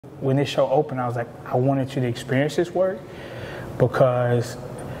When this show opened, I was like, I wanted you to experience this work, because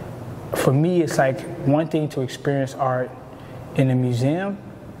for me, it's like one thing to experience art in a museum,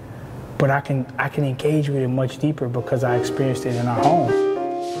 but I can engage with it much deeper because I experienced it in our home.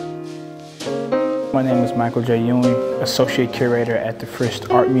 My name is Michael J. Ewing, Associate Curator at the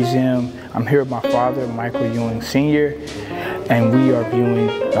Frist Art Museum. I'm here with my father, Michael Ewing Sr., and we are viewing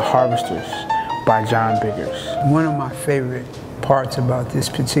The Harvesters by John Biggers. One of my favorite parts about this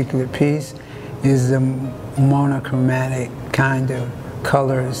particular piece is the monochromatic kind of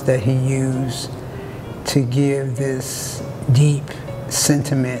colors that he used to give this deep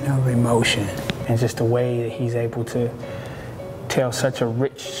sentiment of emotion. And just the way that he's able to tell such a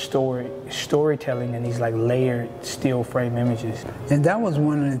rich storytelling in these like layered steel frame images. And that was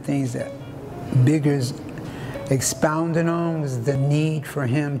one of the things that Biggers expounded on, was the need for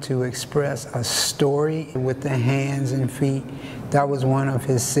him to express a story with the hands and feet. That was one of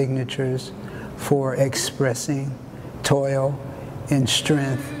his signatures for expressing toil and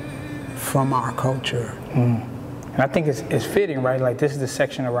strength from our culture. And I think it's fitting, right? Like, this is the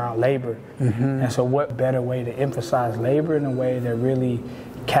section around labor. And so what better way to emphasize labor in a way that really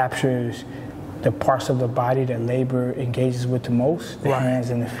captures the parts of the body that labor engages with the most, the hands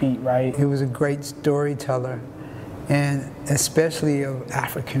and the feet, right? He was a great storyteller, and especially of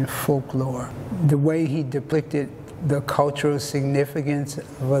African folklore. The way he depicted the cultural significance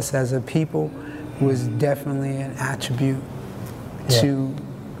of us as a people was definitely an attribute to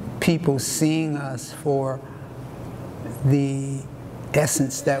people seeing us for the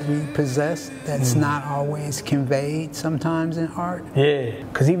essence that we possess that's not always conveyed sometimes in art. Yeah,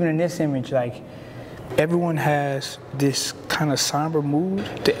 because even in this image, like, everyone has this kind of somber mood.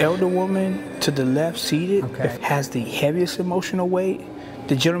 The elder woman to the left, seated, has the heaviest emotional weight.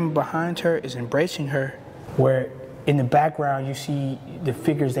 The gentleman behind her is embracing her, where in the background you see the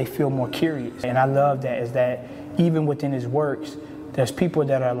figures, they feel more curious. And I love that, is that even within his works, there's people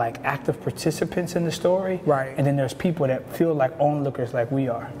that are like active participants in the story, and then there's people that feel like onlookers like we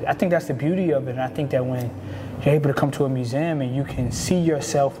are. I think that's the beauty of it, and I think that when you're able to come to a museum and you can see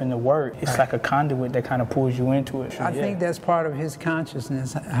yourself in the work, it's like a conduit that kind of pulls you into it. I think that's part of his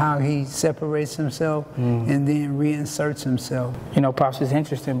consciousness, how he separates himself and then reinserts himself. You know, Pops, is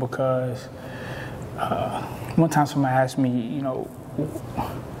interesting because one time somebody asked me, you know,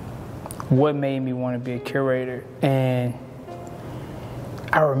 what made me want to be a curator, and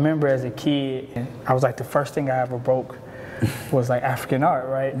I remember as a kid, I was like, the first thing I ever broke was like African art,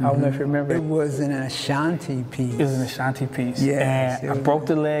 right? I don't know if you remember. It was an Ashanti piece. It was an Ashanti piece. Yes. And I broke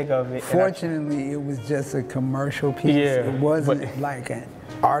the leg of it. Fortunately, it was just a commercial piece. Yeah. It wasn't like an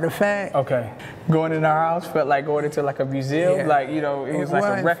artifact. Okay. Going in our house felt like going into like a museum. Like, you know, it was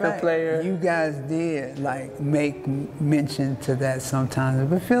like a record player. You guys did like make mention to that sometimes.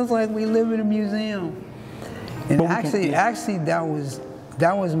 But it feels like we live in a museum. And actually that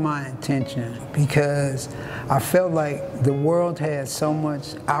was my intention, because I felt like the world had so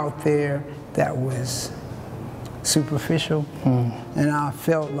much out there that was superficial, and I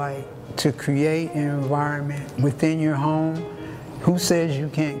felt like to create an environment within your home. Who says you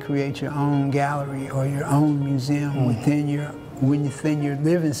can't create your own gallery or your own museum within your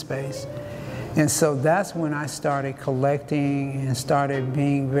living space? And so that's when I started collecting and started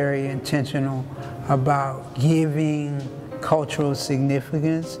being very intentional about giving cultural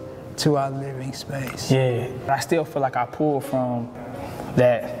significance to our living space. Yeah, I still feel like I pulled from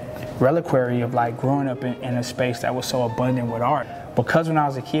that reliquary of like growing up in a space that was so abundant with art. Because when I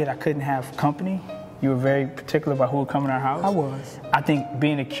was a kid, I couldn't have company. You were very particular about who would come in our house. I was. I think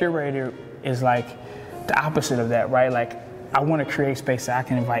being a curator is like the opposite of that, right? Like, I want to create space that I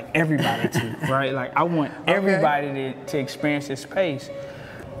can invite everybody to, right? Like, I want everybody to experience this space.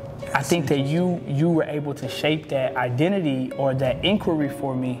 I think that you were able to shape that identity or that inquiry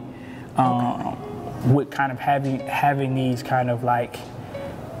for me with kind of having these kind of like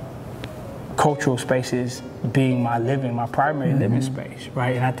cultural spaces being my primary living space,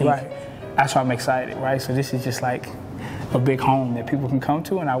 right? And I think that's why I'm excited, right? So this is just like a big home that people can come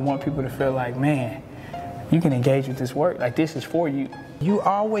to, and I want people to feel like, man, you can engage with this work. Like, this is for you. You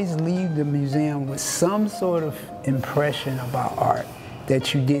always leave the museum with some sort of impression about art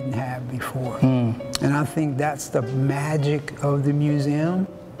that you didn't have before. And I think that's the magic of the museum.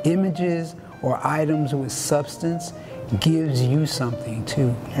 Images or items with substance gives you something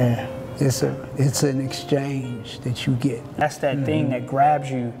too. Yeah. It's an exchange that you get. That's that thing that grabs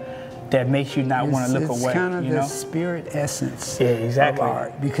you, that makes you not want to look away. It's kind of the spirit essence of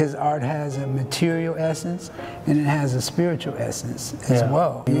art, because art has a material essence and it has a spiritual essence as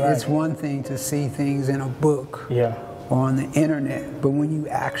well. It's one thing to see things in a book or on the internet, but when you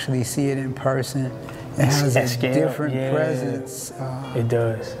actually see it in person, it has a different presence. It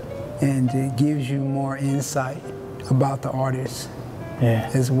does. And it gives you more insight about the artist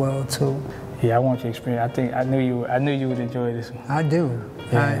as well too. Yeah, I want you to experience. I knew you would enjoy this one. I do.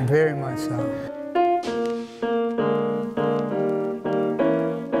 Very much so.